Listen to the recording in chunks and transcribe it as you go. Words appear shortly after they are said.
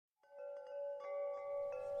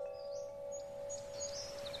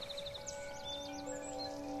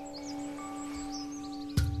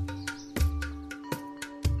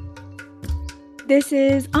This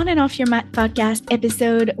is On and Off Your Mat podcast,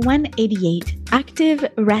 episode 188, Active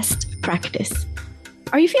Rest Practice.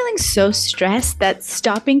 Are you feeling so stressed that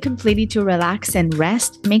stopping completely to relax and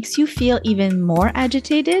rest makes you feel even more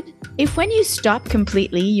agitated? If when you stop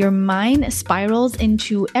completely, your mind spirals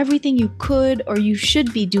into everything you could or you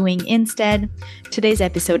should be doing instead, today's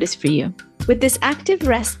episode is for you. With this active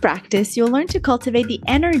rest practice, you'll learn to cultivate the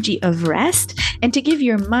energy of rest and to give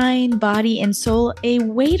your mind, body, and soul a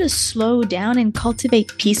way to slow down and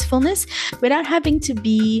cultivate peacefulness without having to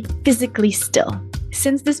be physically still.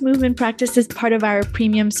 Since this movement practice is part of our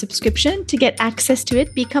premium subscription, to get access to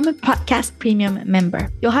it, become a podcast premium member.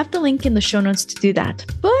 You'll have the link in the show notes to do that.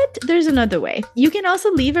 But there's another way. You can also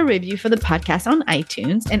leave a review for the podcast on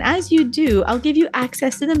iTunes. And as you do, I'll give you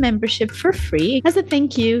access to the membership for free as a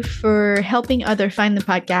thank you for helping others find the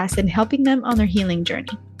podcast and helping them on their healing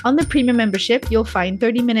journey. On the premium membership, you'll find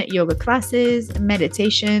 30-minute yoga classes,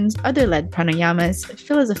 meditations, other led pranayamas,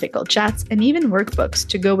 philosophical chats, and even workbooks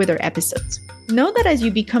to go with our episodes. Know that as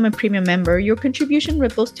you become a premium member, your contribution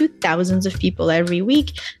ripples to thousands of people every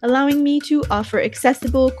week, allowing me to offer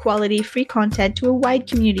accessible, quality, free content to a wide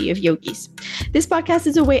community of yogis. This podcast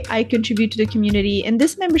is a way I contribute to the community, and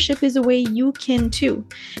this membership is a way you can too.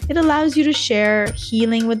 It allows you to share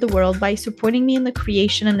healing with the world by supporting me in the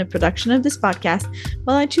creation and the production of this podcast,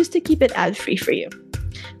 while I choose to keep it ad-free for you.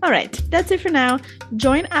 All right, that's it for now.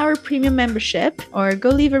 Join our premium membership or go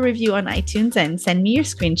leave a review on iTunes and send me your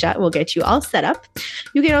screenshot. We'll get you all set up.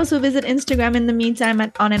 You can also visit Instagram in the meantime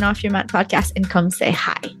at On and Off Your Mat podcast and come say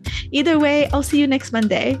hi. Either way, I'll see you next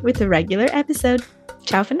Monday with a regular episode.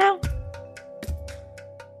 Ciao for now.